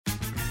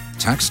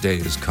Tax day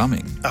is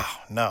coming. Oh,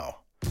 no.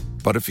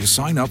 But if you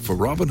sign up for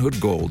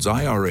Robinhood Gold's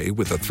IRA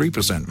with a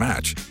 3%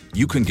 match,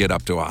 you can get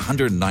up to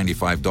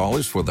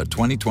 $195 for the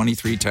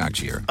 2023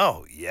 tax year.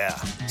 Oh, yeah.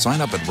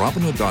 Sign up at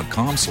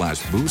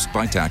Robinhood.com/boost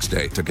by tax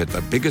day to get the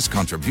biggest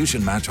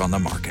contribution match on the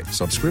market.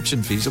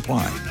 Subscription fees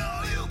apply.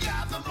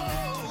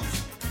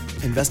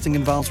 Investing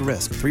involves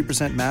risk.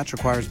 3% match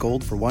requires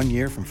gold for 1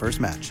 year from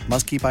first match.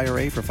 Must keep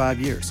IRA for 5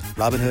 years.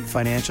 Robinhood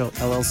Financial,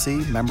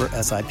 LLC, member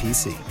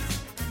SIPC.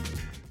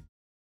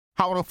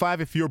 Hot 105,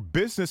 if your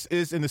business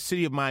is in the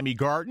city of Miami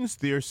Gardens,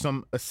 there's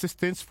some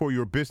assistance for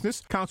your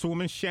business.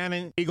 Councilwoman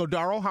Shannan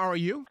Ighodaro, how are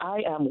you?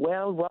 I am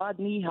well,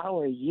 Rodney. How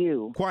are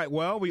you? Quite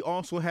well. We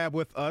also have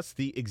with us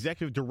the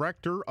executive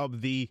director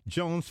of the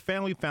Jones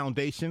Family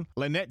Foundation,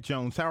 Linette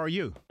Jones. How are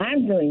you?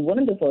 I'm doing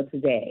wonderful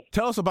today.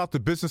 Tell us about the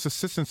business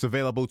assistance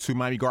available to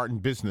Miami Garden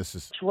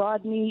businesses.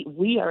 Rodney,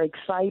 we are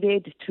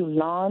excited to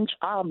launch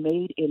our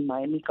Made in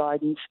Miami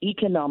Gardens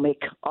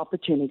Economic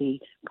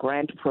Opportunity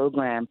Grant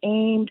Program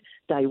aimed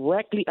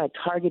directly at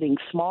targeting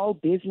small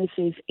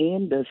businesses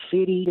in the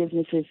city,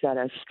 businesses that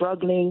are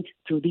struggling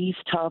through these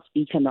tough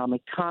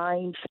economic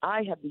times.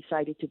 I have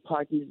decided to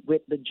partner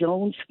with the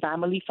Jones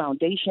Family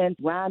Foundation,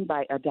 run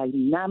by a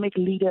dynamic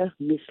leader,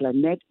 Miss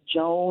Linette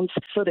Jones,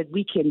 so that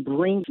we can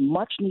bring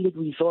much-needed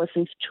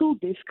resources to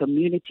this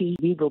community.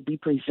 We will be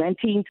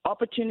presenting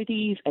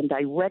opportunities and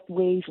direct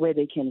ways where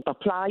they can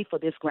apply for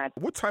this grant.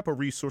 What type of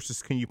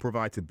resources can you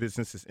provide to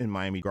businesses in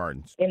Miami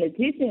Gardens? In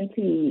addition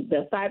to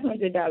the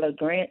 $500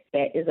 grant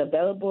that is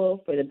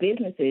available for the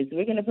businesses,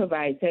 we're going to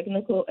provide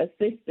technical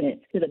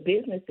assistance to the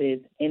businesses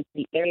in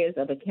the areas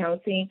of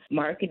accounting,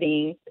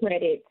 marketing,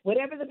 credit,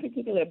 whatever the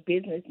particular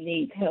business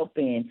needs help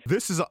in.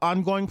 This is an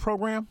ongoing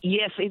program?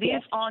 Yes, it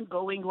is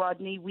ongoing,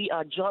 Rodney. We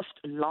are just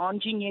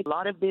launching it. A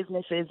lot of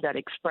businesses that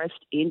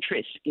expressed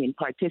interest in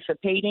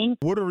participating.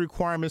 What are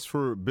requirements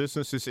for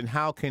businesses and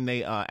how can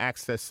they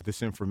access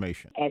this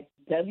information? At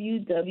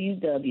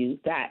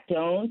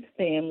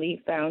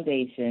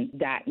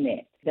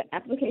www.jonesfamilyfoundation.net. The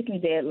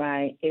application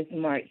deadline is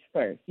March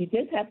 1st. You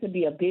just have to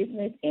be a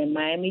business in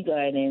Miami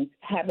Gardens,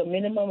 have a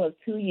minimum of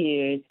 2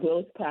 years,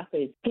 gross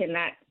profits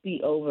cannot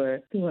be over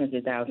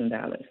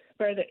 $200,000.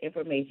 Further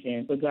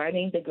information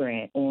regarding the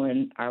grant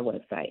on our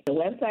website. The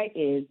website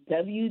is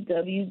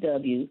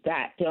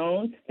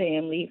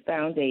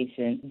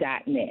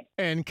www.jonesfamilyfoundation.net.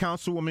 And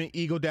Councilwoman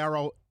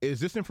Ighodaro, is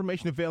this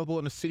information available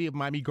on the City of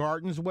Miami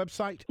Gardens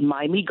website?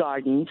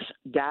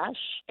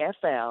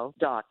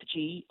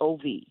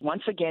 MiamiGardens-FL.gov.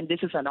 Once again,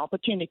 this is an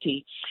opportunity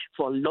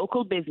for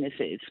local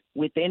businesses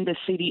within the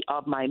City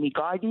of Miami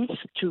Gardens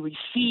to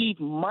receive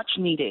much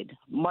needed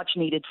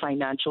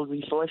financial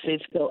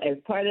resources. So as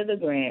part of the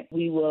grant,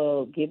 we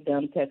will give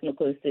them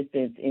technical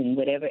assistance in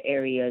whatever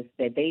areas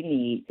that they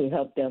need to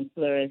help them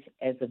flourish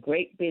as a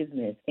great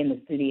business in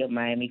the City of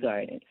Miami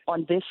Gardens.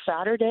 On this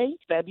Saturday,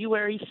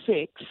 February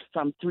 6th,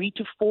 from 3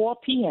 to 4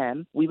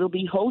 p.m., we will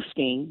be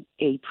hosting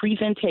a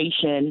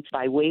presentation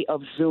by way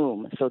of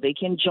Zoom, so they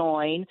can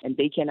join and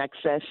they can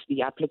access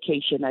the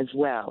application as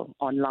well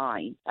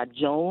online at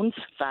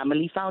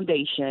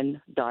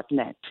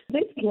jonesfamilyfoundation.net.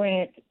 This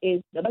grant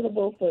is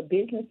available for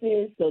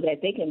businesses so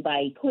that they can buy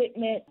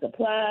equipment,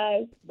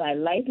 supplies, buy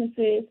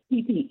licenses,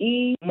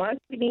 PPE,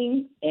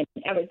 marketing, and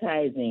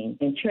advertising,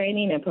 and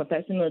training and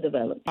professional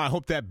development. I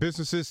hope that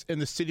businesses in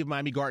the City of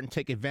Miami Gardens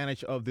take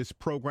advantage of this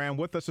program.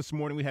 With us this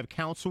morning, we have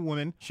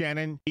Councilwoman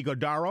Shannan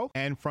Ighodaro,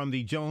 and from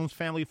the Jones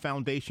Family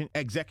Foundation,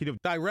 Executive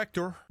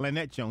Director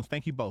Linette Jones.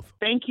 Thank you both.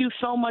 Thank you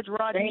so much,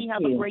 Rodney.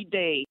 Have a great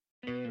day.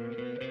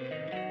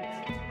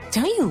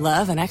 Don't you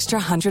love an extra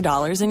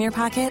 $100 in your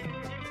pocket?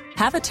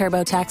 Have a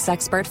TurboTax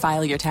expert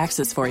file your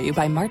taxes for you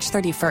by March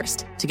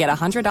 31st to get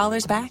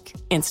 $100 back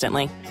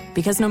instantly.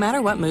 Because no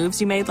matter what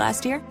moves you made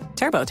last year,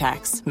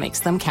 TurboTax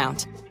makes them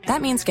count.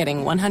 That means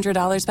getting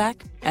 $100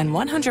 back and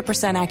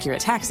 100%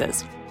 accurate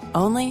taxes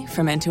only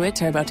from Intuit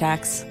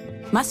TurboTax.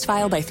 Must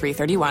file by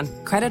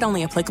 3/31. Credit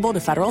only applicable to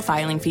federal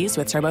filing fees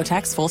with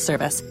TurboTax full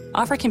service.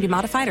 Offer can be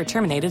modified or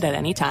terminated at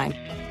any time.